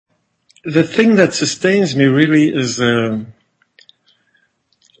The thing that sustains me really is a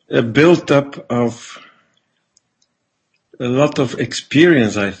build-up of a lot of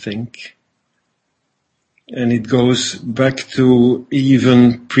experience, I think. And it goes back to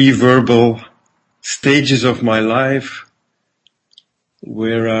even pre-verbal stages of my life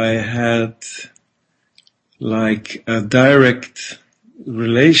where I had like a direct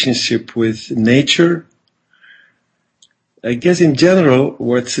relationship with nature. I guess in general,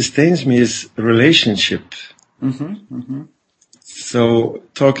 what sustains me is relationship. Mm-hmm, mm-hmm. So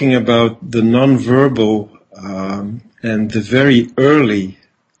talking about the non-verbal and the very early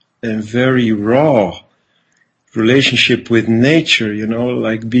and very raw relationship with nature,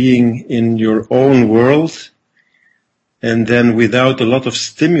 like being in your own world and then without a lot of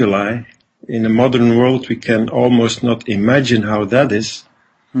stimuli. In a modern world, we can almost not imagine how that is.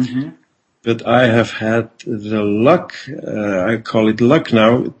 Mm-hmm. But I have had the luck, I call it luck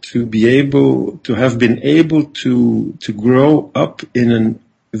now, to have been able to grow up in a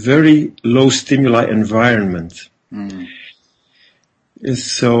very low stimuli environment. Mm.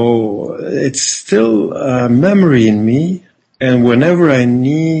 So it's still a memory in me, and whenever I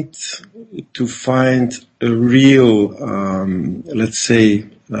need to find a real, let's say,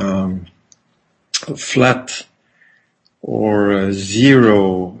 flat or a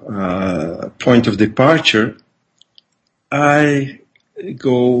zero point of departure, I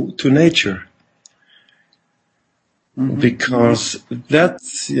go to nature. Mm-hmm. Because that,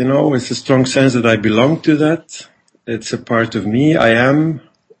 it's a strong sense that I belong to that. It's a part of me. I am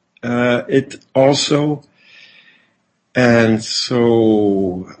it also. And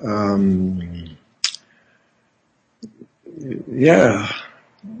so, yeah.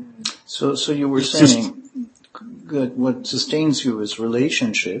 So you were saying, good, what sustains you is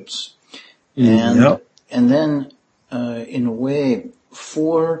relationships. And then, in a way,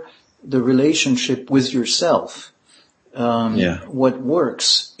 for the relationship with yourself, what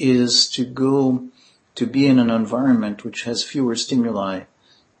works is to go to be in an environment which has fewer stimuli,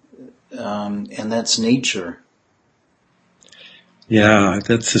 and that's nature. Yeah,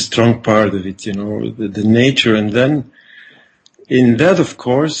 that's a strong part of it, the nature. And then in that, of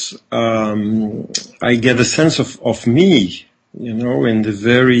course, I get a sense of me, in the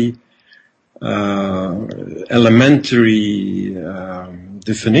very elementary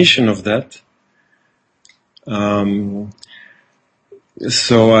definition of that.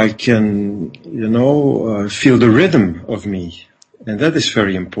 So I can, feel the rhythm of me. And that is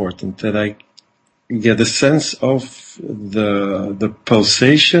very important, that I get a sense of the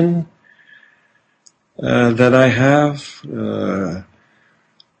pulsation that I have,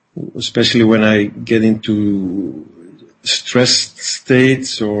 especially when I get into stressed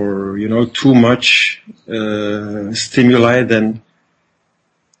states or, too much stimuli, then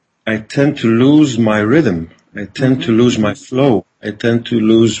I tend to lose my rhythm. I tend to lose my flow. I tend to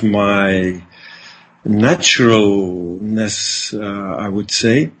lose my naturalness, I would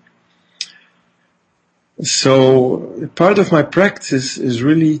say. So part of my practice is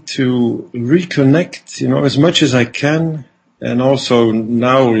really to reconnect, as much as I can, and also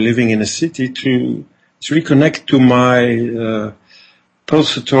now living in a city to reconnect to my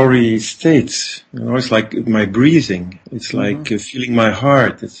pulsatory states. It's like my breathing. It's like feeling my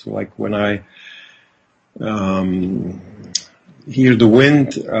heart. It's like when I hear the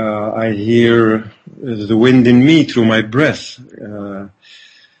wind, I hear the wind in me through my breath.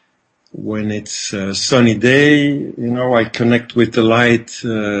 When it's a sunny day, I connect with the light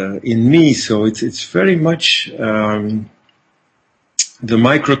in me. So it's very much the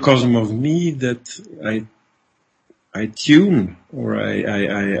microcosm of me that I tune, or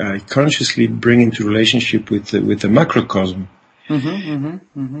I consciously bring into relationship with the macrocosm.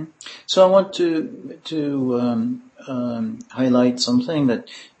 So I want to highlight something that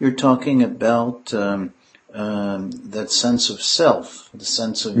you're talking about, that sense of self, the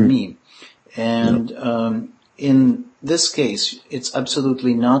sense of me. And in this case, it's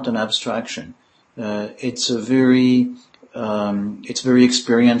absolutely not an abstraction. It's very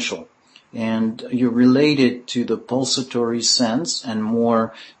experiential. And you're related to the pulsatory sense, and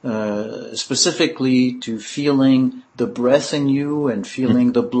more specifically to feeling the breath in you and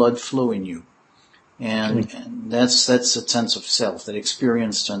feeling the blood flow in you. And that's a sense of self, that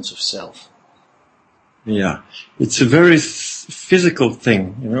experienced sense of self. Yeah, it's a very physical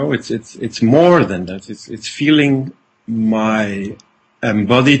thing, it's more than that. It's feeling my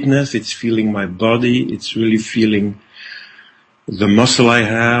embodiedness, it's feeling my body, it's really feeling the muscle I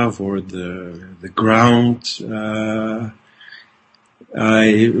have, or the ground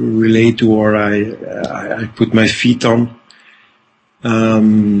I relate to, or I put my feet on.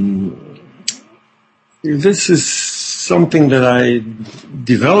 This is something that I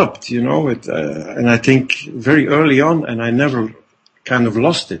developed, and I think very early on, and I never kind of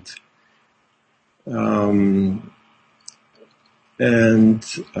lost it.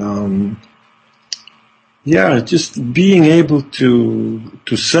 Just being able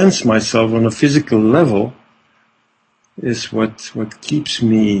to sense myself on a physical level is what keeps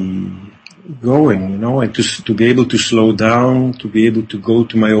me going, and to be able to slow down, to be able to go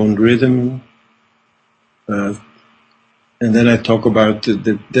to my own rhythm. And then I talk about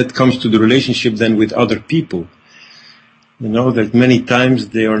that comes to the relationship then with other people. That many times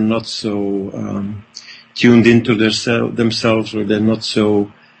they are not so tuned into themselves, or they're not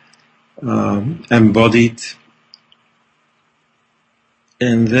so embodied.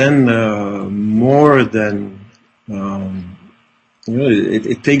 And then more than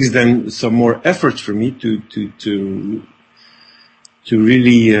it takes then some more effort for me to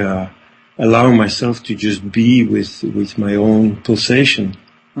really allow myself to just be with my own pulsation.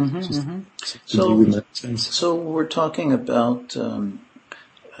 So we're talking about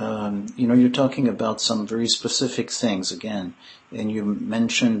you're talking about some very specific things again, and you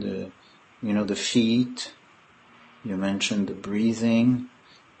mentioned the feet, you mentioned the breathing,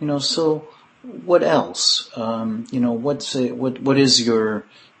 so what else? What is your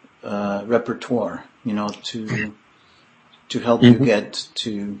repertoire, to help you get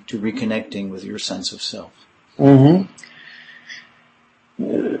to reconnecting with your sense of self?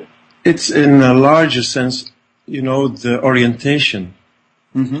 It's in a larger sense, the orientation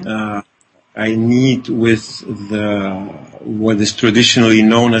I need with what is traditionally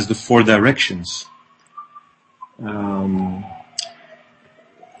known as the 4 directions.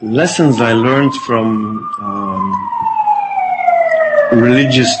 Lessons I learned from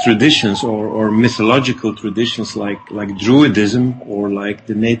religious traditions or mythological traditions like Druidism or like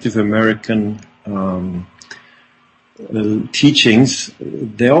the Native American teachings.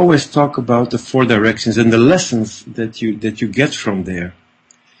 They always talk about the 4 directions and the lessons that you get from there.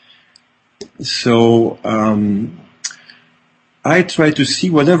 So I try to see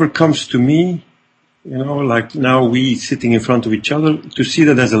whatever comes to me, like now we sitting in front of each other, to see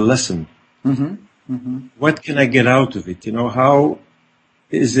that as a lesson. What can I get out of it? How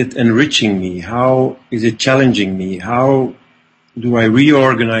is it enriching me? How is it challenging me? How do I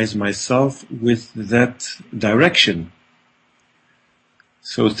reorganize myself with that direction?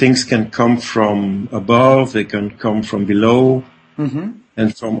 So things can come from above, they can come from below,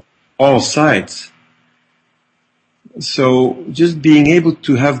 and from all sides. So just being able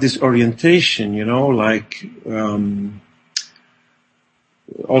to have this orientation,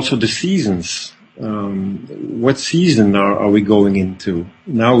 also the seasons. What season are we going into?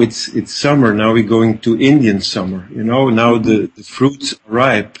 Now it's summer. Now we're going to Indian summer. Now the fruits are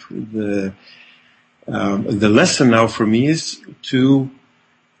ripe. The lesson now for me is to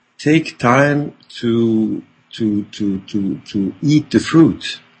take time to eat the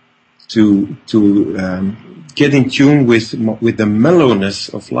fruit, to get in tune with the mellowness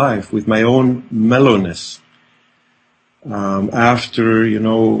of life, with my own mellowness. After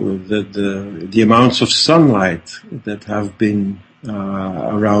the amounts of sunlight that have been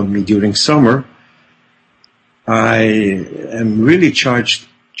around me during summer, I am really charged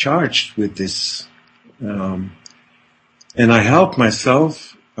with this, and I help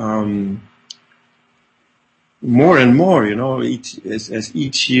myself more and more. As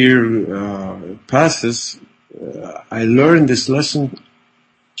each year passes, I learn this lesson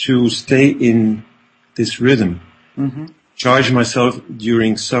to stay in this rhythm. Charge myself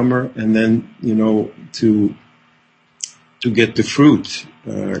during summer, and then to get the fruit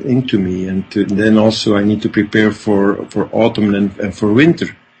into me, and then also I need to prepare for autumn and for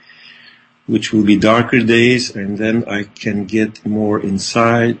winter, which will be darker days, and then I can get more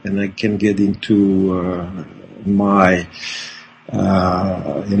inside, and I can get into my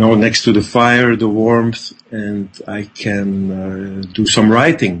next to the fire, the warmth, and I can do some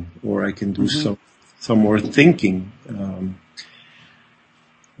writing, or I can do some more thinking.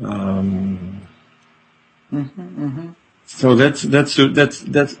 So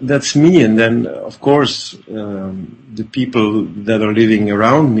that's me, and then of course the people that are living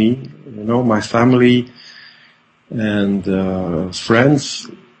around me, my family and friends,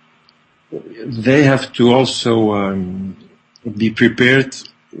 they have to also be prepared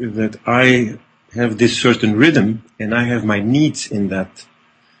that I have this certain rhythm and I have my needs in that.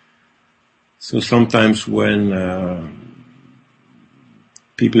 So sometimes when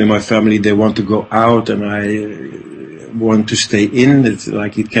people in my family, they want to go out and I want to stay in, it's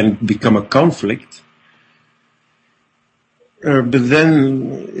like it can become a conflict. But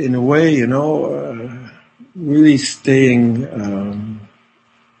then in a way, really staying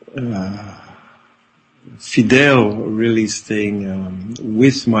fidel, really staying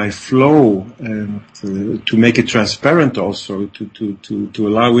with my flow, and to make it transparent also, to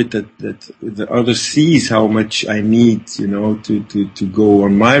allow it that the other sees how much I need, to go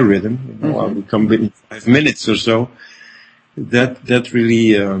on my rhythm. I'll become within 5 minutes or so. That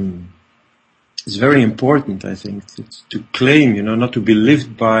really is very important, I think, to claim, not to be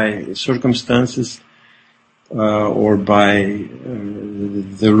lived by circumstances or by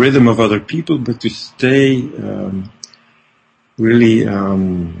the rhythm of other people, but to stay really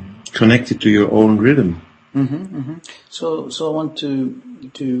connected to your own rhythm. So I want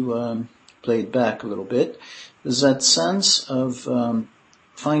to play it back a little bit. There's that sense of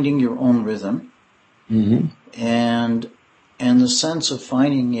finding your own rhythm, and the sense of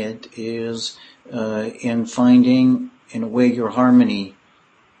finding it is in finding, in a way, your harmony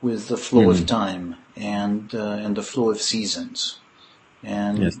with the flow of time and the flow of seasons,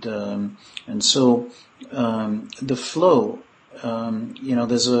 and so the flow.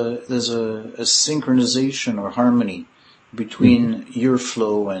 There's a synchronization or harmony between your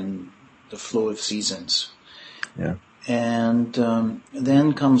flow and the flow of seasons. Yeah. And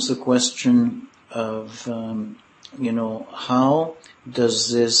then comes the question of how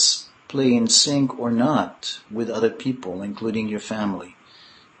does this play in sync or not with other people, including your family,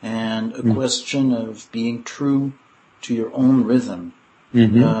 and a question of being true to your own rhythm.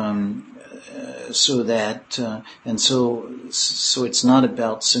 So that, so it's not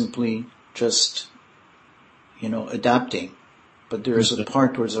about simply just, adapting, but there is a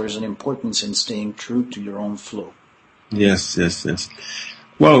part where there is an importance in staying true to your own flow. Yes.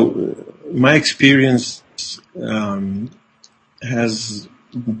 Well, my experience has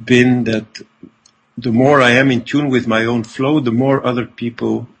been that the more I am in tune with my own flow, the more other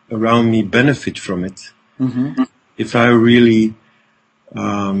people around me benefit from it. If I really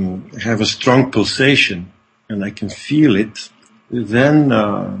have a strong pulsation and I can feel it, then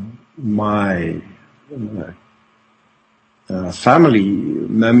my family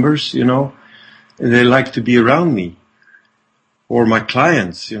members, they like to be around me. Or my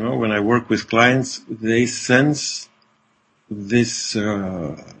clients, when I work with clients, they sense this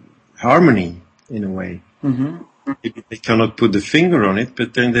harmony in a way. They cannot put the finger on it,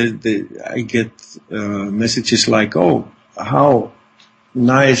 but then I get messages like, "Oh, how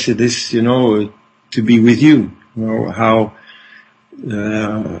nice it is, to be with you. How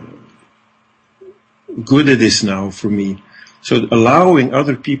good it is now for me." So allowing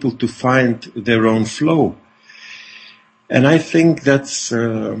other people to find their own flow. And I think that's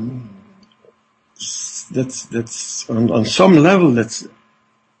on some level, that's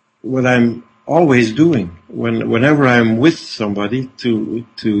what I'm always doing. Whenever I'm with somebody,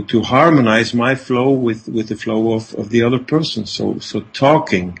 to harmonize my flow with the flow of the other person. So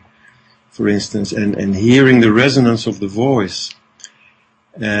talking, for instance, and hearing the resonance of the voice,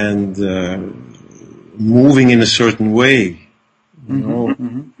 and moving in a certain way,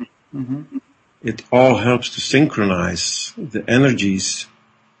 It all helps to synchronize the energies.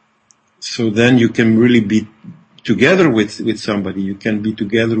 So then you can really be together with somebody. You can be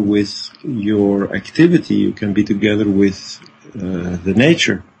together with your activity. You can be together with the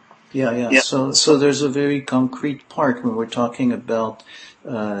nature. Yeah. So there's a very concrete part when we're talking about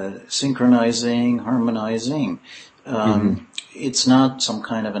synchronizing, harmonizing. It's not some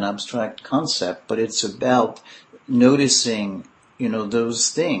kind of an abstract concept, but it's about noticing,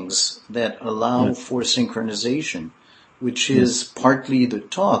 those things that allow for synchronization, which is partly the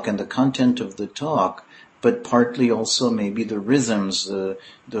talk and the content of the talk, but partly also maybe the rhythms, the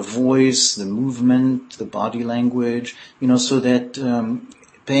voice, the movement, the body language, so that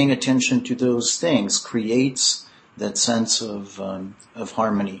paying attention to those things creates that sense of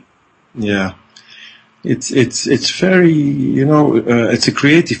harmony. Yeah. It's very, it's a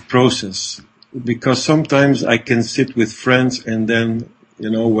creative process. Because sometimes I can sit with friends and then,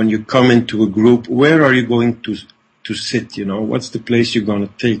 when you come into a group, where are you going to sit, what's the place you're going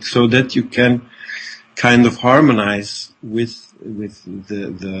to take, so that you can kind of harmonize with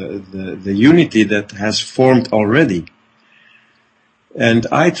the unity that has formed already. And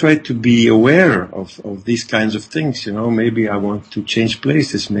I try to be aware of these kinds of things, maybe I want to change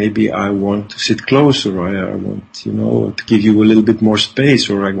places, maybe I want to sit closer, or I want, to give you a little bit more space,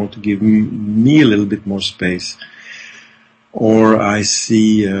 or I want to give me a little bit more space. Or I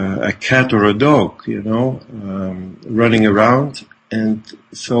see a cat or a dog, running around, and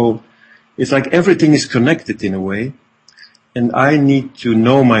so it's like everything is connected in a way. And I need to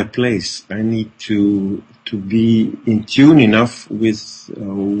know my place. I need to to be in tune enough with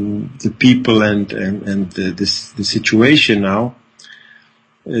the people and the situation now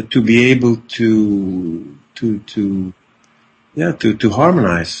to be able to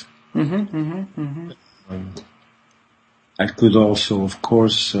harmonize. I could also, of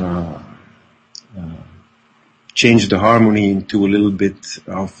course, change the harmony into a little bit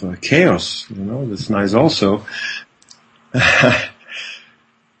of chaos. That's nice also.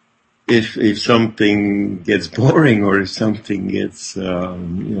 If something gets boring or if something gets, we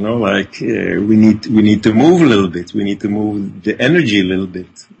need to move a little bit. We need to move the energy a little bit.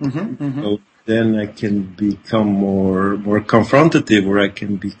 So then I can become more confrontative, or I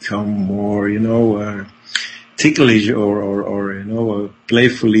can become more, ticklish or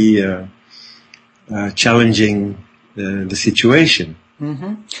playfully challenging the situation.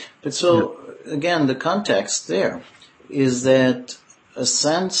 But so again, the context there is that a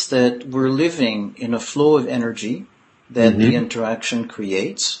sense that we're living in a flow of energy that the interaction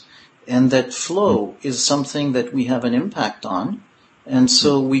creates, and that flow is something that we have an impact on, and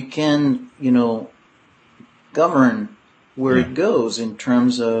so we can, govern where it goes in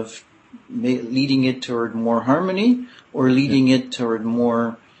terms of leading it toward more harmony or leading it toward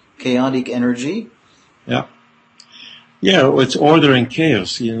more chaotic energy. Yeah, it's order and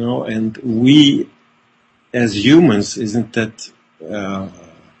chaos, and we as humans, isn't that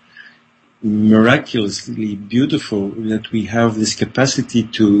miraculously beautiful that we have this capacity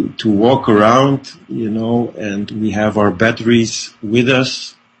to walk around, and we have our batteries with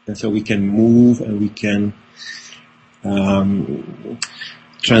us, and so we can move and we can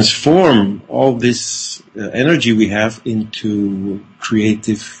transform all this energy we have into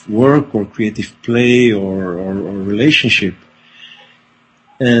creative work or creative play or relationship.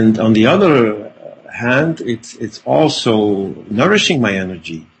 And on the other hand, it's also nourishing my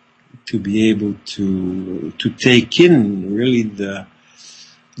energy to be able to take in really the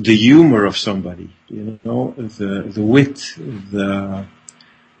humor of somebody, the wit,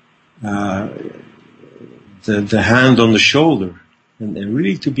 the hand on the shoulder, and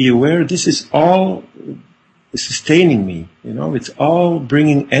really to be aware this is all sustaining me. It's all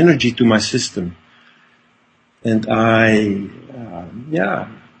bringing energy to my system, and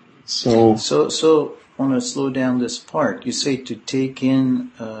So I want to slow down this part. You say to take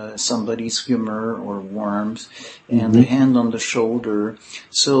in somebody's humor or warmth and the hand on the shoulder.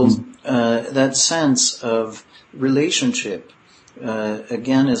 So that sense of relationship,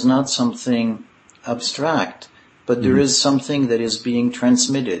 again, is not something abstract, but there is something that is being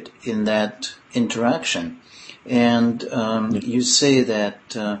transmitted in that interaction. And you say that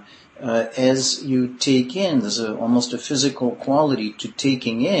as you take in, there's almost a physical quality to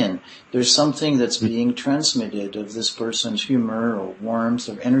taking in. There's something that's being transmitted of this person's humor or warmth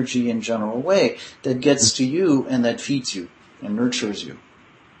or energy in general way that gets to you and that feeds you and nurtures you.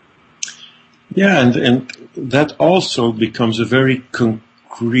 Yeah, and that also becomes a very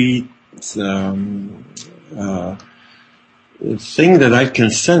concrete thing that I can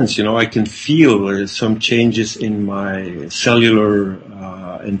sense. I can feel some changes in my cellular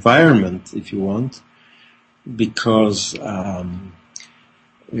environment, if you want, because I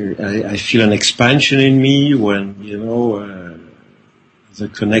feel an expansion in me when, the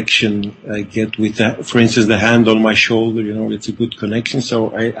connection I get with that, for instance, the hand on my shoulder, it's a good connection.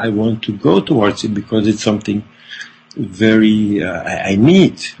 So I want to go towards it because it's something very, I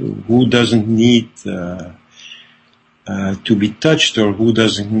need. Who doesn't need to be touched, or who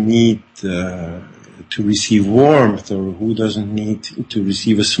doesn't need to receive warmth, or who doesn't need to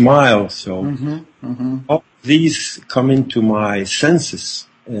receive a smile? So all these come into my senses,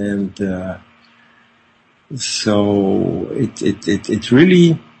 and so it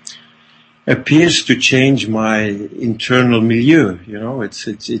really appears to change my internal milieu. It's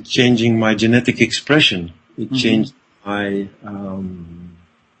changing my genetic expression. It changed my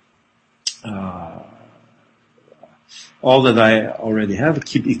all that I already have. It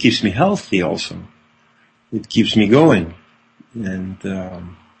keeps me healthy also. It keeps me going. And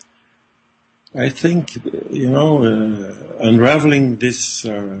I think, unraveling this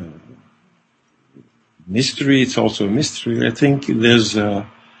mystery, it's also a mystery. I think there's,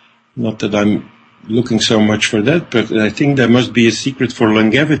 not that I'm looking so much for that, but I think there must be a secret for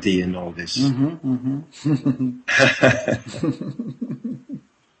longevity in all this.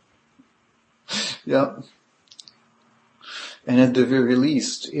 Yeah. And at the very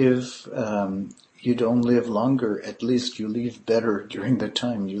least, if you don't live longer, at least you live better during the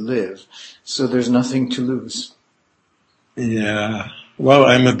time you live. So there's nothing to lose. Yeah. Well,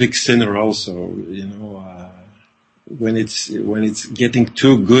 I'm a big sinner also, when it's getting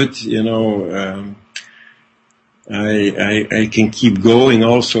too good, I can keep going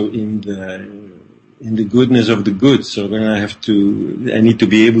also in the goodness of the good. So then I need to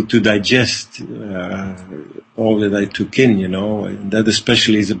be able to digest all that I took in, you know, and that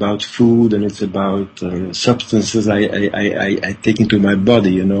especially is about food, and it's about substances I take into my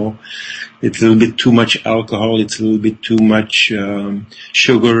body, you know. It's a little bit too much alcohol, it's a little bit too much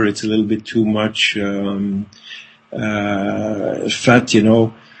sugar, it's a little bit too much fat, you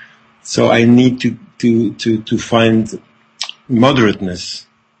know. So I need to find moderateness,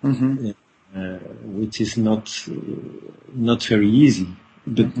 which is not very easy.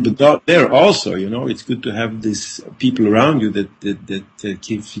 But there also, you know, it's good to have these people around you that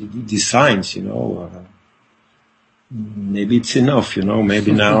give you these signs, you know. Maybe it's enough, you know.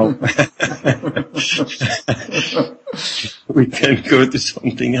 Maybe now we can go to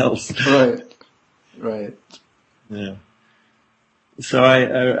something else. Right. Yeah. So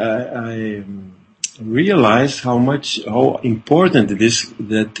I realize how important it is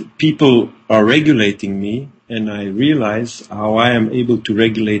that people are regulating me, and I realize how I am able to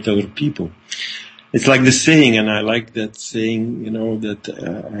regulate other people. It's like the saying, and I like that saying, you know, that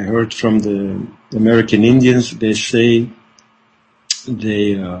I heard from the American Indians. They say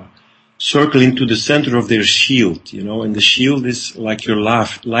they circle into the center of their shield, you know, and the shield is like your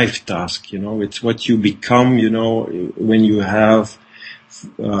life task, you know. It's what you become, you know, when you have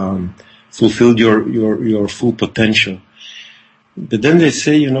fulfilled your full potential. But then they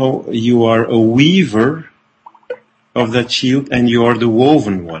say, you know, you are a weaver of that shield, and you are the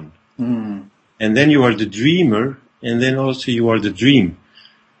woven one. And then you are the dreamer, and then also you are the dream.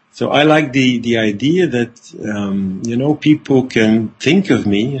 So I like the idea that, you know, people can think of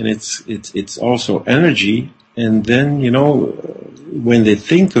me, and it's also energy. And then, you know, when they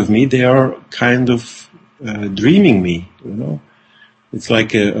think of me, they are kind of dreaming me, you know. It's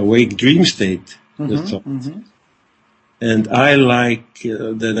like a awake dream state. And I like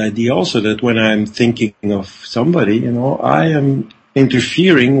that idea also, that when I'm thinking of somebody, you know, I am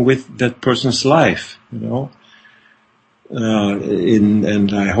interfering with that person's life, you know,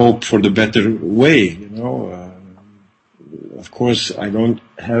 and I hope for the better way, you know. Of course, I don't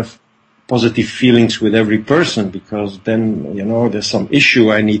have positive feelings with every person, because then, you know, there's some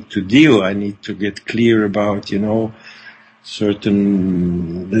issue I need to deal. I need to get clear about, you know,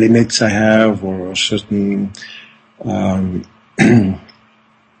 certain limits I have, or certain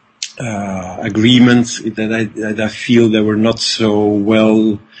agreements that I feel that were not so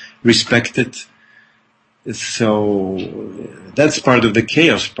well respected. So that's part of the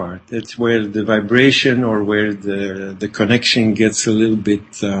chaos part. That's where the vibration, or where the connection gets a little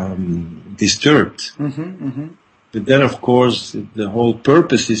bit disturbed. But then, of course, the whole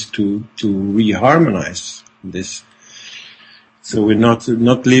purpose is to reharmonize this. So we're not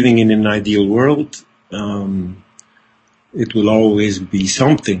living in an ideal world. It will always be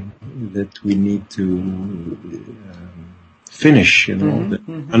something that we need to finish, you know, the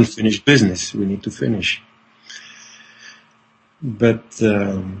unfinished business we need to finish. But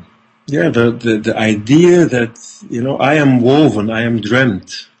the idea that, you know, I am woven, I am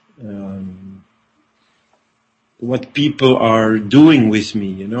dreamt. What people are doing with me,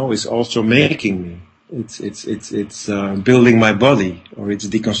 you know, is also making me. It's building my body, or it's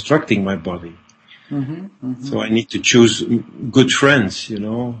deconstructing my body. So I need to choose good friends, you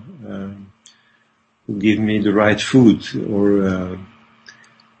know, who give me the right food, or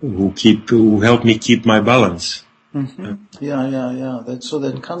who help me keep my balance. Yeah. So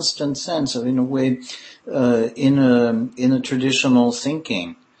that constant sense of, in a way, in a traditional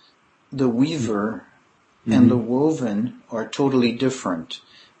thinking, the weaver and the woven are totally different.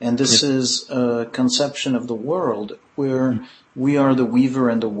 And this is a conception of the world where we are the weaver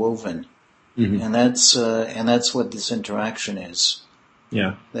and the woven. And that's what this interaction is.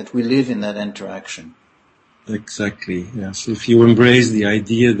 Yeah. That we live in that interaction. Exactly. Yes. If you embrace the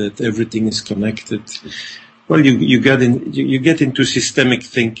idea that everything is connected, well, you get into systemic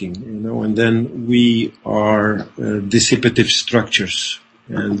thinking, you know, and then we are dissipative structures,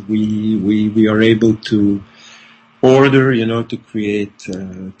 and we are able to order, you know, to create,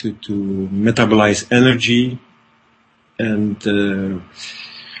 to metabolize energy, and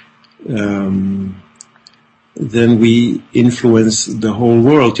then we influence the whole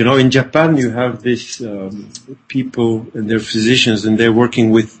world. You know, in Japan you have this people, and they're physicians, and they're working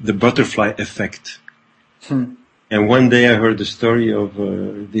with the butterfly effect. And one day I heard the story of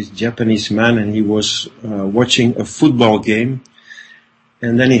this Japanese man, and he was watching a football game,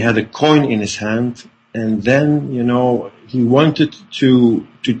 and then he had a coin in his hand, and then, you know, he wanted to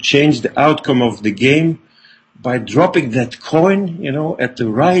change the outcome of the game by dropping that coin, at the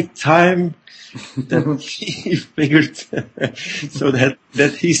right time, that he figured so that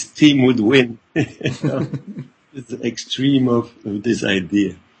his team would win. It's the extreme of this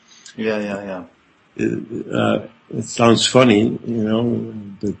idea. Yeah. It sounds funny,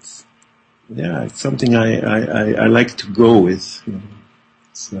 but yeah, it's something I like to go with.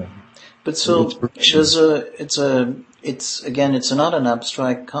 But so it's not an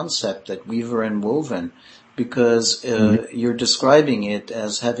abstract concept that weaver and woven, because you're describing it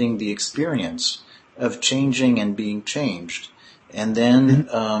as having the experience of changing and being changed, and then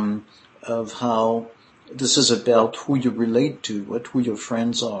of how this is about who you relate to, who your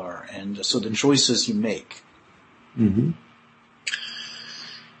friends are, and so the choices you make. Mm-hmm.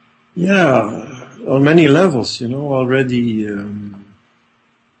 Yeah, on many levels, already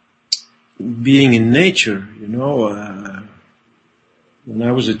being in nature, when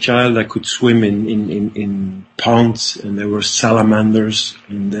I was a child, I could swim in ponds, and there were salamanders,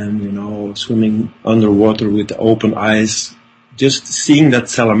 and then, swimming underwater with open eyes. Just seeing that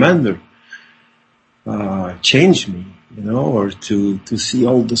salamander changed me, or to see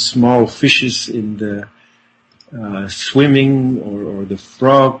all the small fishes in the swimming, or the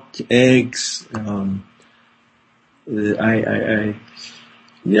frog eggs.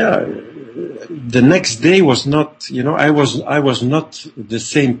 The next day was not, I was not the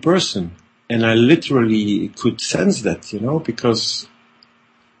same person, and I literally could sense that, because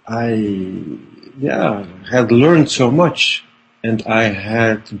I had learned so much, and I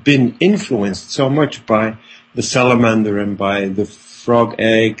had been influenced so much by the salamander and by the frog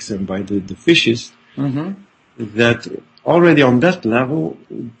eggs and by the fishes, that already on that level,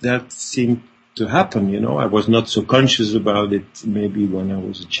 that seemed to happen, I was not so conscious about it maybe when I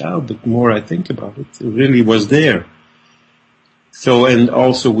was a child, but more I think about it, it really was there. So, and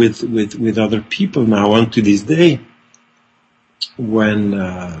also with other people now on to this day, when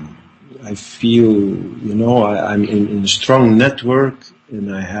I feel, I'm in a strong network,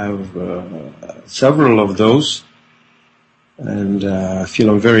 and I have several of those, and I feel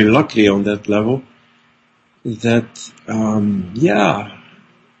I'm very lucky on that level, that,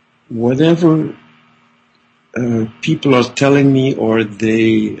 whatever people are telling me, or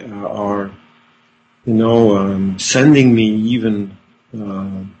they are, sending me even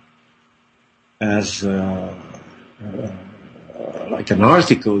as like an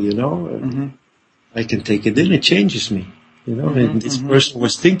article, I can take it in. It changes me, and this person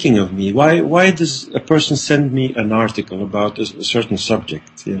was thinking of me. Why does a person send me an article about a certain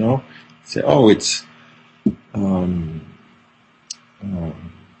subject? Say, oh, it's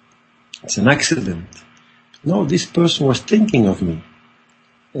an accident. No, this person was thinking of me.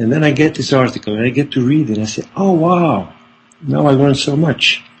 And then I get this article, and I get to read it, and I say, oh wow, now I learned so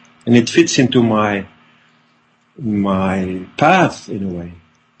much. And it fits into my path in a way.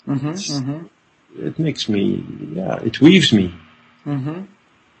 It makes me, it weaves me.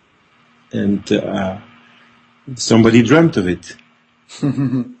 And somebody dreamt of it.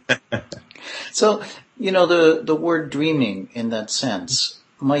 So, the word dreaming in that sense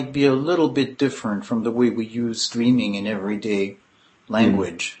might be a little bit different from the way we use dreaming in everyday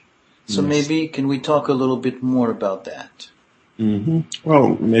language. So maybe can we talk a little bit more about that?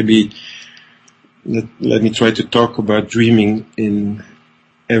 Well, maybe let me try to talk about dreaming in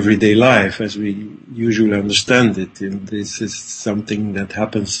everyday life as we usually understand it. And this is something that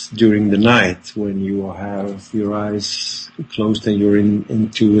happens during the night when you have your eyes closed and you're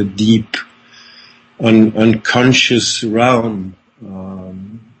into a deep, unconscious realm.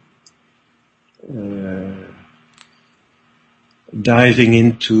 Diving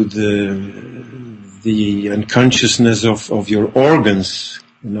into the unconsciousness of your organs,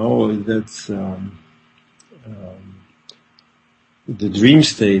 that's the dream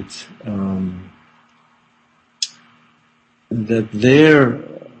state. That there,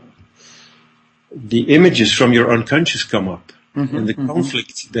 the images from your unconscious come up, and the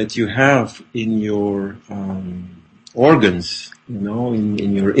conflict that you have in your organs,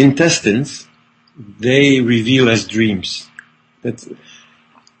 in your intestines, they reveal as dreams.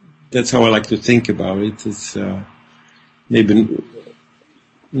 That's how I like to think about it. It's maybe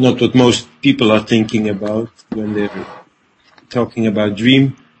not what most people are thinking about when they're talking about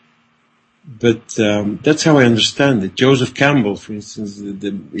dream, but that's how I understand it. Joseph Campbell, for instance,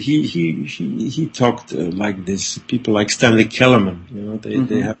 he talked like this. People like Stanley Kellerman,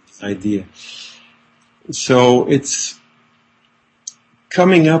 they have this idea. So it's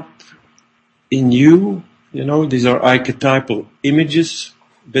coming up in you. These are archetypal images,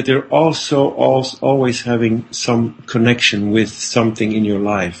 but they're also always having some connection with something in your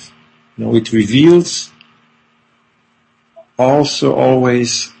life. It reveals also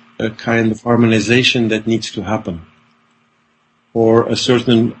always a kind of harmonization that needs to happen, or a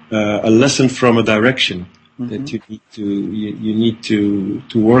certain a lesson from a direction that you need to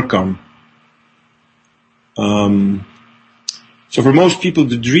work on. So for most people,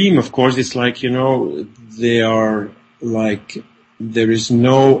 the dream, of course, it's like, they are like, there is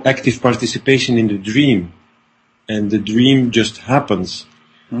no active participation in the dream, and the dream just happens.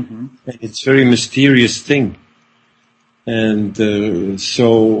 And it's a very mysterious thing. And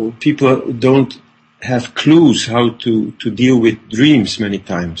so people don't have clues how to deal with dreams many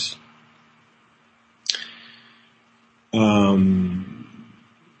times.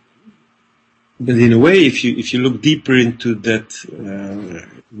 But in a way, if you look deeper into that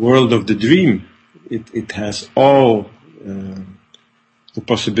world of the dream, it has all the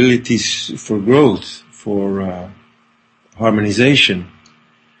possibilities for growth, for harmonization.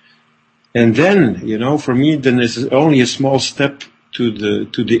 And then, for me, then there's only a small step to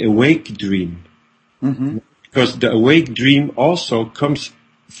the awake dream. Because the awake dream also comes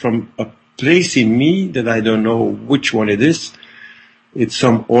from a place in me that I don't know which one it is. It's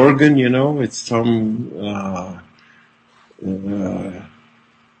some organ, it's some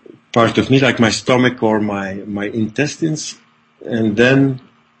part of me, like my stomach or my intestines. And then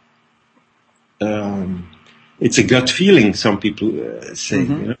it's a gut feeling, some people say.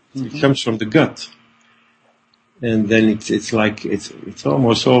 It comes from the gut. And then it's like, it's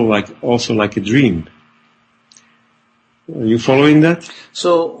almost also like a dream. Are you following that?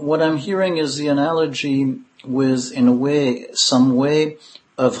 So what I'm hearing is the analogy with, in a way, some way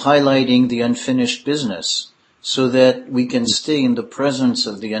of highlighting the unfinished business, so that we can stay in the presence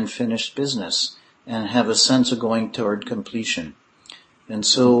of the unfinished business and have a sense of going toward completion. And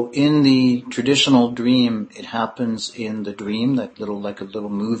so in the traditional dream, it happens in the dream, like a little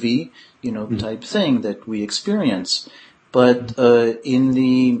movie, type thing that we experience. But in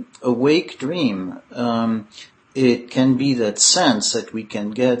the awake dream, it can be that sense that we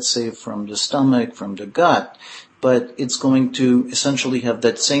can get, say, from the stomach, from the gut, but it's going to essentially have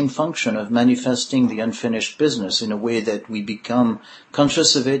that same function of manifesting the unfinished business in a way that we become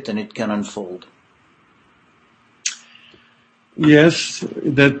conscious of it and it can unfold. Yes,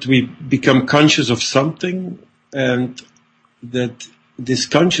 that we become conscious of something, and that this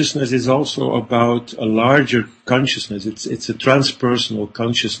consciousness is also about a larger consciousness. It's a transpersonal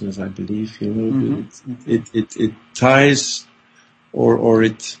consciousness, I believe. It ties or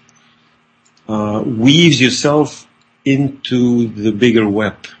it weaves yourself into the bigger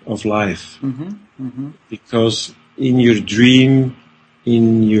web of life. Because in your dream,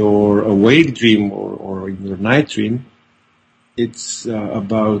 in your awake dream or in your night dream, it's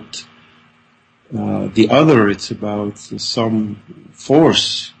about the other, it's about some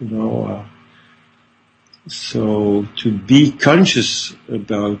force, so to be conscious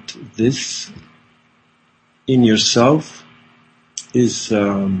about this in yourself is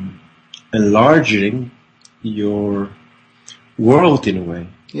enlarging your world in a way.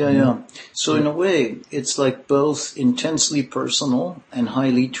 Yeah. So in a way, it's like both intensely personal and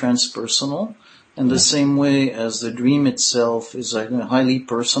highly transpersonal. And the same way as the dream itself is highly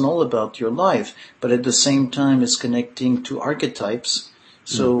personal about your life, but at the same time is connecting to archetypes.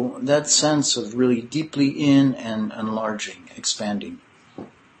 So that sense of really deeply in and enlarging, expanding.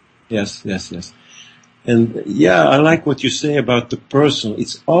 Yes. And I like what you say about the personal.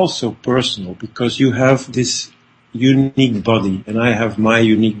 It's also personal because you have this unique body, and I have my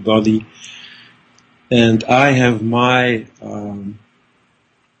unique body, and I have my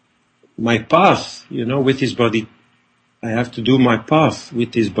path, with his body. I have to do my path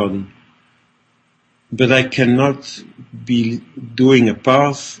with his body. But I cannot be doing a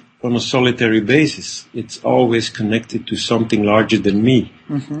path on a solitary basis. It's always connected to something larger than me.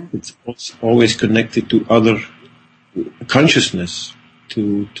 It's always connected to other consciousness,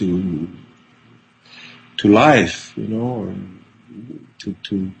 to life, to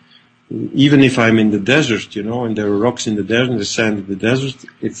even if I'm in the desert, and there are rocks in the desert, the sand in the desert,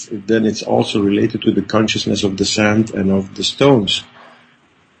 it's also related to the consciousness of the sand and of the stones.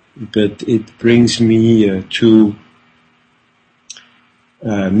 But it brings me to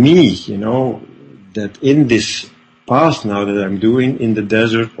me, that in this path now that I'm doing in the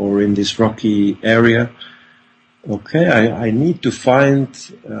desert or in this rocky area, I need to find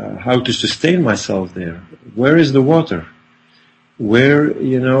how to sustain myself there. Where is the water? Where,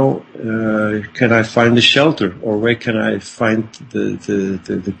 can I find the shelter, or where can I find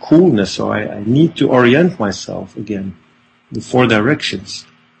the coolness? So I need to orient myself again, the four directions,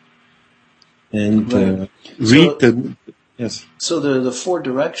 and read the. Yes. So the four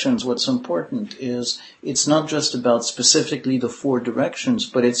directions, what's important is it's not just about specifically the four directions,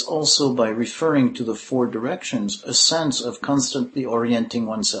 but it's also by referring to the four directions, a sense of constantly orienting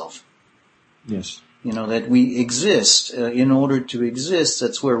oneself. Yes. That we exist. In order to exist,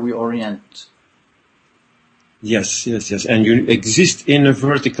 that's where we orient. Yes. And you exist in a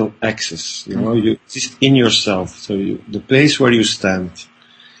vertical axis. You exist in yourself. So the place where you stand.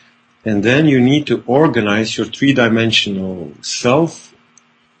 And then you need to organize your three-dimensional self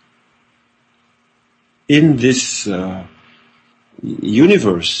in this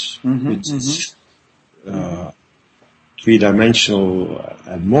universe. It's three-dimensional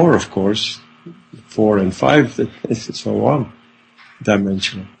and more, of course, 4 and 5, and so on,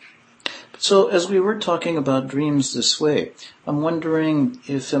 dimensional. So as we were talking about dreams this way, I'm wondering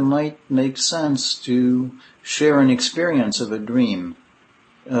if it might make sense to share an experience of a dream.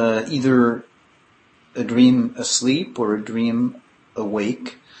 Either a dream asleep or a dream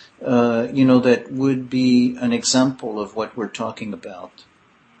awake, that would be an example of what we're talking about.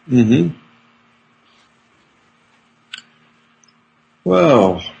 Mm-hmm.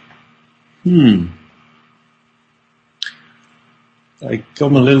 Well, I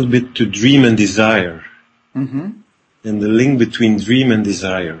come a little bit to dream and desire, and the link between dream and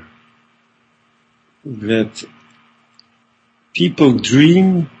desire. That people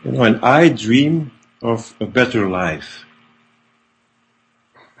dream, and I dream of a better life.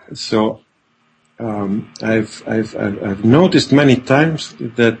 So I've noticed many times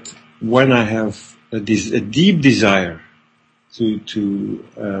that when I have a deep desire to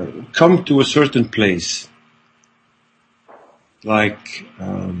come to a certain place, like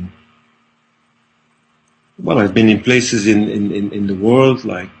I've been in places in the world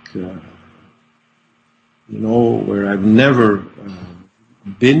like where I've never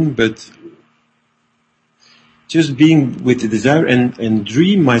been, but just being with the desire and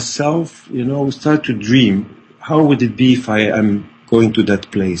dream myself, start to dream. How would it be if I am going to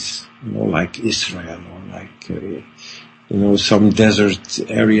that place, like Israel or like, some desert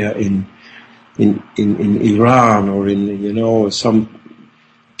area in Iran or in, some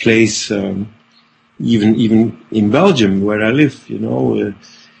place, even in Belgium where I live,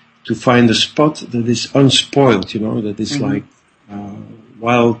 to find a spot that is unspoiled, that is like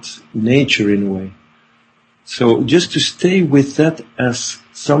wild nature in a way. So just to stay with that as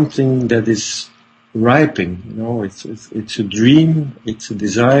something that is ripening, it's a dream, it's a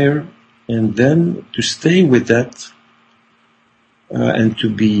desire, and then to stay with that and to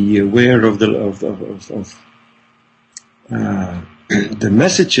be aware of the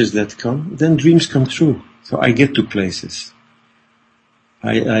messages that come, then dreams come true. So I get to places.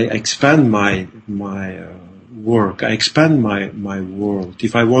 I expand my work. I expand my world.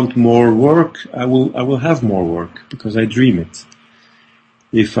 If I want more work, I will have more work because I dream it.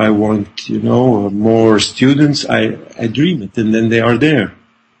 If I want, more students, I dream it, and then they are there.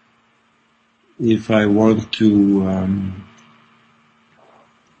 If I want to,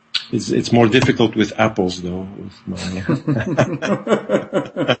 it's more difficult with apples though. With my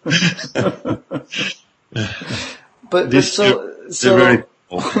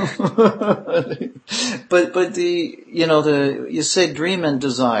but you say dream and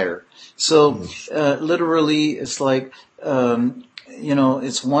desire. So literally, it's like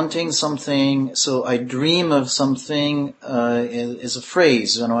it's wanting something. So I dream of something is a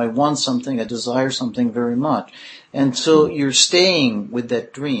phrase. I want something. I desire something very much, and so you're staying with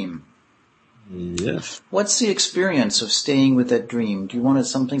that dream. Yes. What's the experience of staying with that dream? Do you want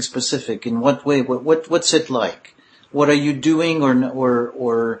something specific? In what way? What's it like? What are you doing,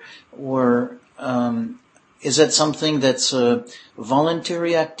 or is that something that's a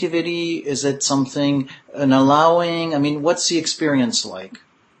voluntary activity? Is it something an allowing? I mean, what's the experience like?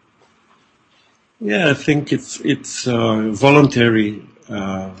 Yeah, I think it's voluntary.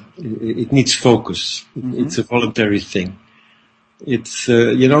 It needs focus. It's a voluntary thing. It's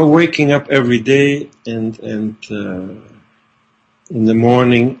waking up every day and in the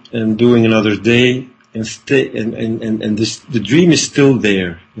morning and doing another day. And stay, and the dream is still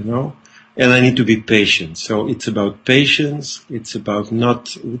there, and I need to be patient. So it's about patience. It's about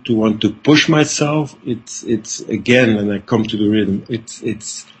not to want to push myself. It's again, and I come to the rhythm.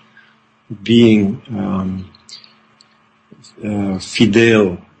 It's being,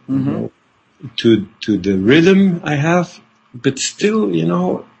 fidel, to the rhythm I have, but still,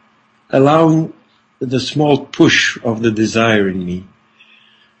 allowing the small push of the desire in me.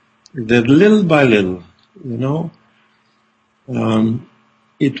 That little by little,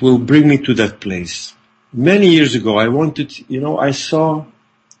 it will bring me to that place. Many years ago, I wanted, I saw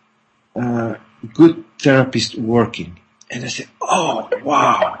good therapists working, And I said, oh,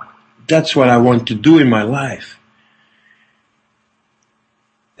 wow, that's what I want to do in my life.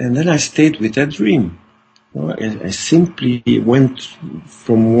 And then I stayed with that dream. I simply went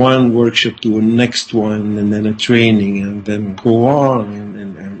from one workshop to a next one, and then a training, and then go on,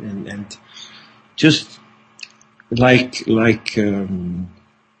 and just like a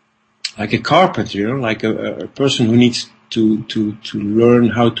carpenter, like a person who needs to learn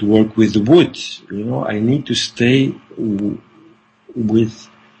how to work with the wood. I need to stay with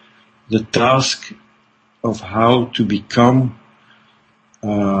the task of how to become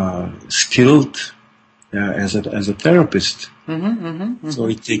skilled as a therapist. So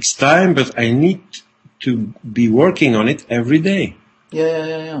it takes time, but I need to be working on it every day.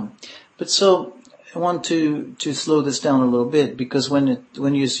 Yeah. But so I want to slow this down a little bit, because when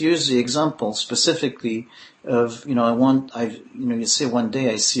you use the example specifically of, you say one day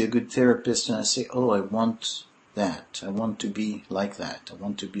I see a good therapist and I say, oh, I want that. I want to be like that. I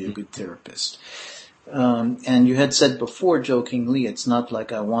want to be a good therapist. And you had said before jokingly, it's not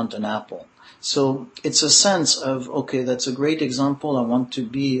like I want an apple. So it's a sense of, okay, that's a great example. I want to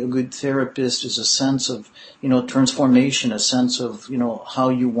be a good therapist is a sense of, transformation, a sense of, how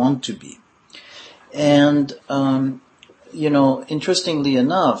you want to be. And, interestingly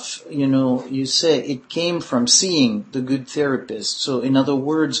enough, you say it came from seeing the good therapist. So in other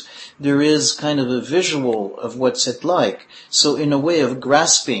words, there is kind of a visual of what's it like. So in a way of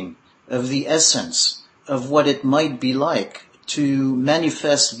grasping of the essence of what it might be like to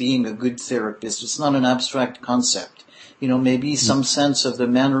manifest being a good therapist. It's not an abstract concept. Maybe some sense of the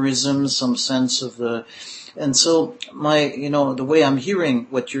mannerisms, some sense of and so the way I'm hearing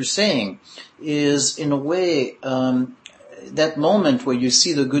what you're saying is in a way, that moment where you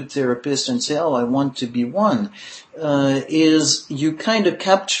see the good therapist and say, oh, I want to be one, is you kind of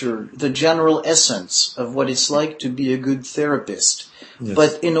capture the general essence of what it's like to be a good therapist. Yes.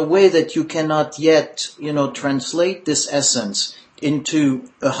 But in a way that you cannot yet, translate this essence into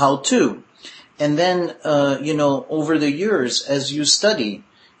a how-to. And then, over the years, as you study,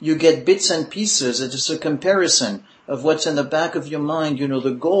 you get bits and pieces. It's just a comparison of what's in the back of your mind,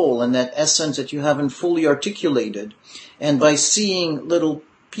 the goal and that essence that you haven't fully articulated. And by seeing little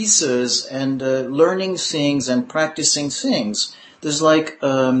pieces and learning things and practicing things, there's like,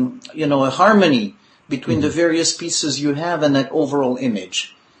 a harmony between the various pieces you have and that overall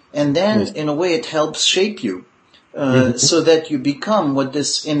image. And then, in a way, it helps shape you so that you become what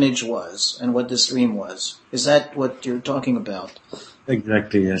this image was and what this dream was. Is that what you're talking about?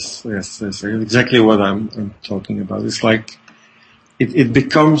 Exactly, yes. Exactly what I'm talking about. It's like it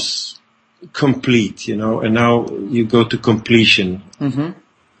becomes complete, and now you go to completion.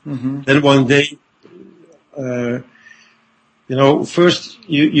 Then one day, first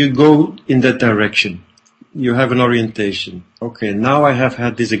you go in that direction. You have an orientation. Okay, now I have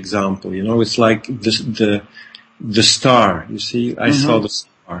had this example, it's like the star, you see, I saw the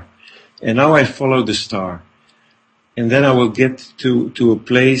star. And now I follow the star. And then I will get to a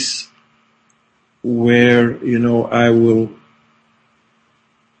place where, I will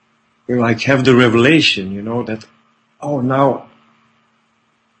like have the revelation, that, oh, now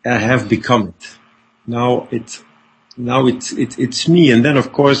I have become it. Now it's me. And then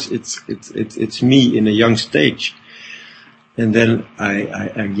of course it's me in a young stage. And then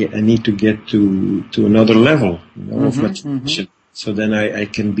I need to get to another level, of meditation. So then I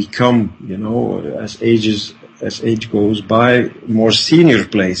can become, as age goes by, more senior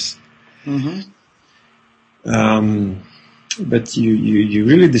place. But you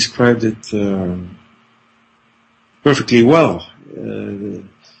really described it perfectly well.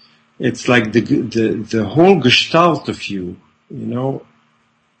 It's like the whole gestalt of you,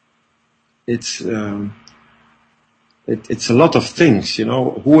 it's a lot of things,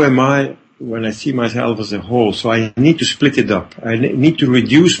 Who am I when I see myself as a whole? So I need to split it up. I need to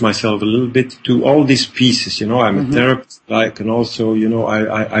reduce myself a little bit to all these pieces, I'm a therapist. I can also,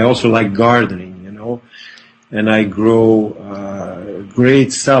 I also like gardening, and I grow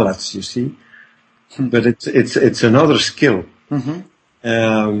great salads, you see. But it's another skill.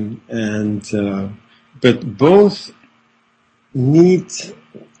 But both need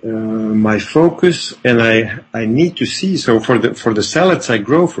my focus, and I need to see. So for the salads I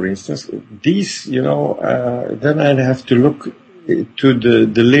grow, for instance, these, then I have to look to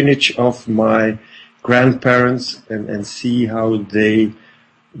the lineage of my grandparents and see how they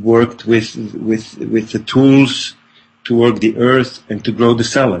worked with the tools to work the earth and to grow the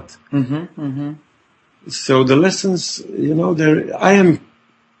salad. So the lessons, I am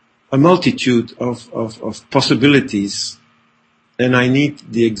a multitude of possibilities, and I need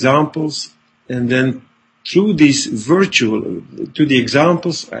the examples, and then through these to the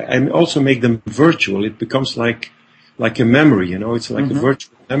examples, I also make them virtual. It becomes like a memory, it's like a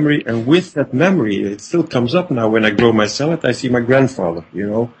virtual memory. And with that memory, it still comes up now when I grow my salad. I see my grandfather,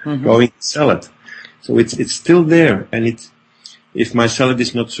 growing salad. So it's still there. And if my salad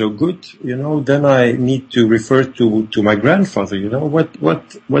is not so good, then I need to refer to my grandfather,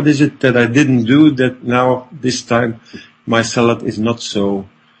 what is it that I didn't do that now this time my salad is not so,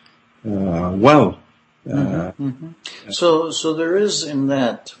 well. So there is in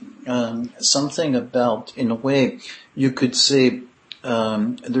that something about, in a way, you could say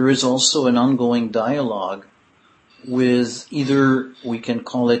there is also an ongoing dialogue with either, we can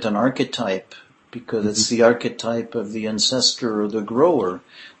call it an archetype, because it's the archetype of the ancestor or the grower,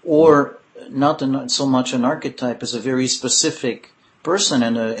 or not so much an archetype as a very specific person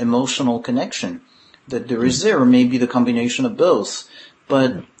and an emotional connection that there is there, or maybe the combination of both.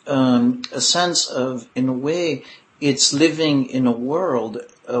 But a sense of, in a way, it's living in a world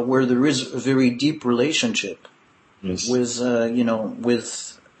where there is a very deep relationship with,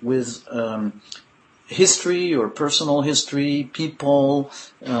 with history or personal history, people.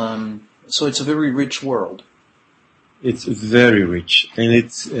 So it's a very rich world. It's very rich, and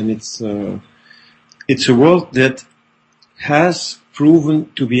it's a world that has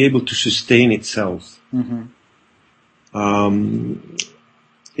proven to be able to sustain itself.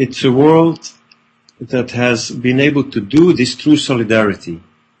 It's a world that has been able to do this through solidarity,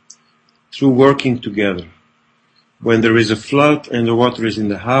 through working together. When there is a flood and the water is in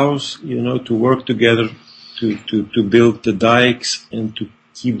the house, to work together to build the dikes and to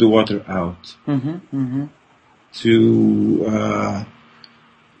keep the water out. To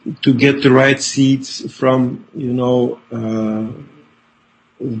get the right seeds from,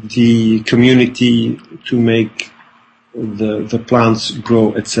 the community to make the plants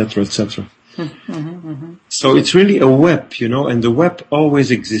grow, etc., etc. So it's really a web, and the web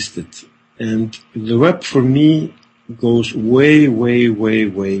always existed. And the web for me goes way, way, way,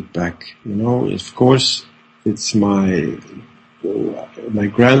 way back. Of course, it's my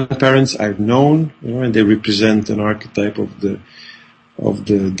grandparents I've known, and they represent an archetype of the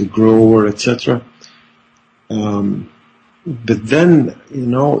grower, etc. But then,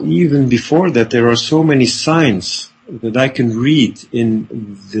 even before that, there are so many signs that I can read in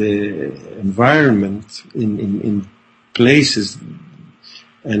the environment, in places,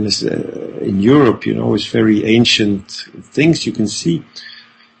 and in Europe, it's very ancient things you can see.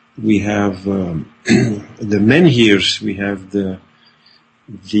 We have the menhirs, we have the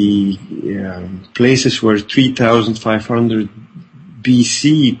places where 3,500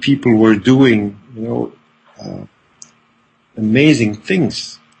 BC people were doing, amazing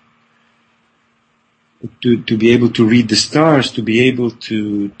things. To be able to read the stars, to be able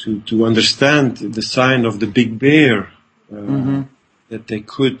to understand the sign of the Big Bear, that they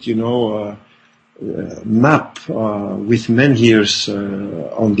could, map with menhirs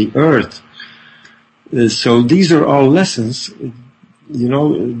on the earth. So these are all lessons,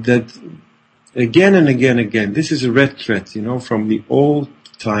 that again and again, this is a red thread, from the old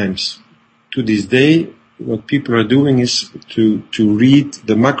times to this day. What people are doing is to read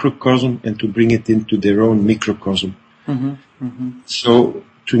the macrocosm and to bring it into their own microcosm. So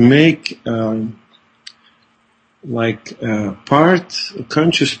to make a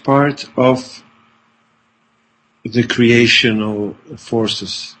conscious part of the creational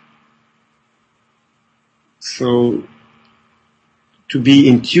forces. So to be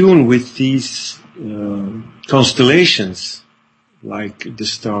in tune with these constellations, like the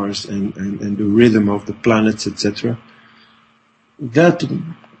stars and the rhythm of the planets, etc. That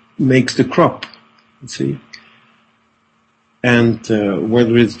makes the crop, see? And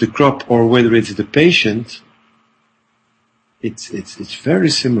whether it's the crop or whether it's the patient, it's very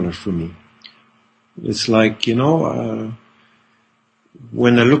similar for me. It's like, when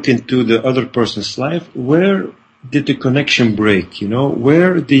I look into the other person's life, where did the connection break?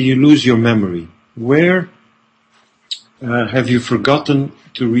 Where did you lose your memory? Where have you forgotten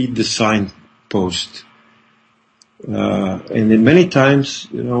to read the signpost? And then many times,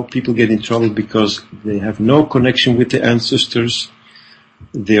 people get in trouble because they have no connection with the ancestors.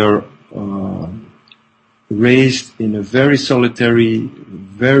 They are raised in a very solitary,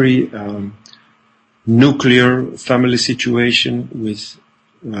 very nuclear family situation with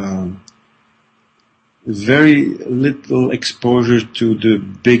very little exposure to the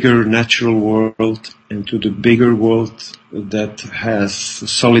bigger natural world and to the bigger world that has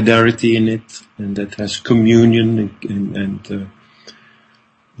solidarity in it and that has communion and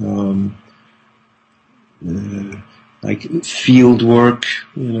like field work,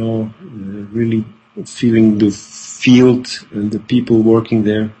 really feeling the field and the people working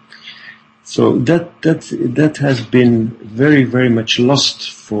there. So that has been very, very much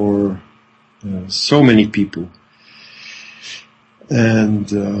lost for so many people.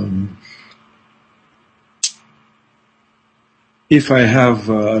 And if I have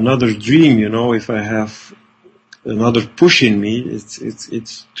another dream, if I have another push in me,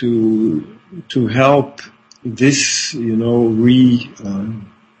 it's to help this, reseed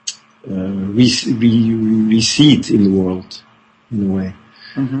in the world, in a way.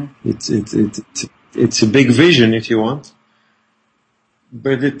 Mm-hmm. It's a big vision, if you want,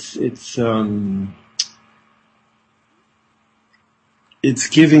 but it's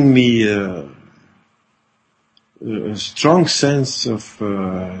giving me a strong sense of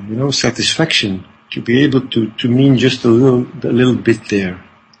satisfaction to be able to mean just a little bit there,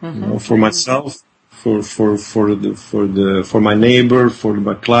 mm-hmm. For myself, for my neighbor, for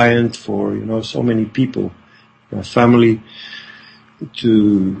my client, for so many people, my family,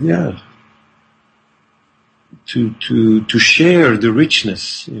 to share the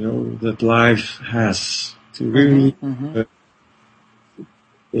richness that life has, to really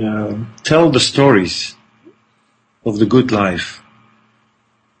tell the stories of the good life,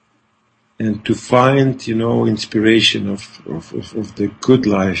 and to find inspiration of the good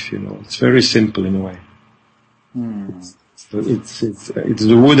life. It's very simple in a way. It's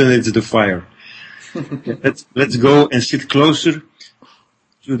the wood and it's the fire. Let's go and sit closer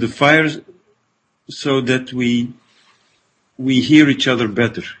to the fire so that we hear each other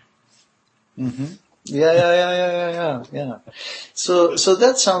better. Mm-hmm. Yeah. So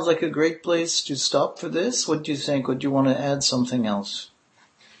that sounds like a great place to stop for this. What do you think? Or do you want to add something else?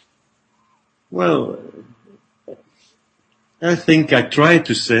 Well, I think I try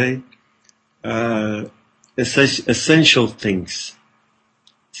to say essential things.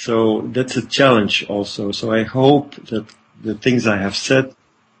 So that's a challenge also. So I hope that the things I have said,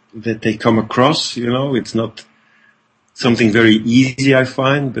 that they come across, it's not something very easy, I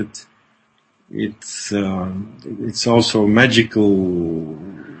find, but it's also a magical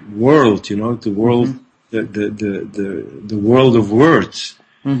world, the world, mm-hmm. the world of words.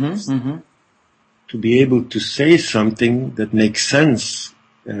 Mm-hmm. Mm-hmm. To be able to say something that makes sense,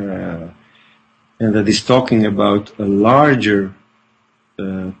 and that is talking about a larger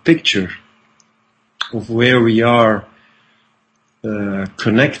picture of where we are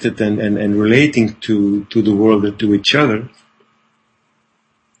connected and relating to the world and to each other.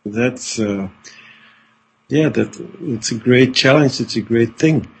 That's it's a great challenge. It's a great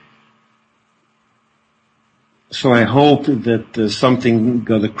thing. So I hope that something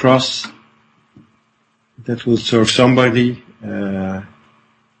got across that will serve somebody,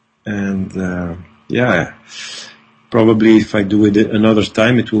 probably if I do it another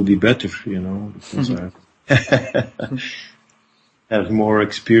time, it will be better, because I have more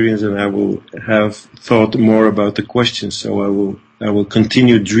experience and I will have thought more about the question. So I will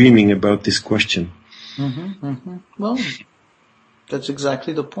continue dreaming about this question. Mm-hmm, mm-hmm. Well, that's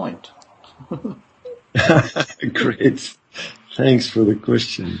exactly the point. Great. Thanks for the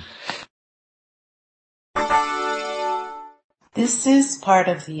question. This is part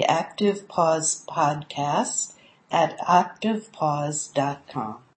of the Active Pause podcast at activepause.com.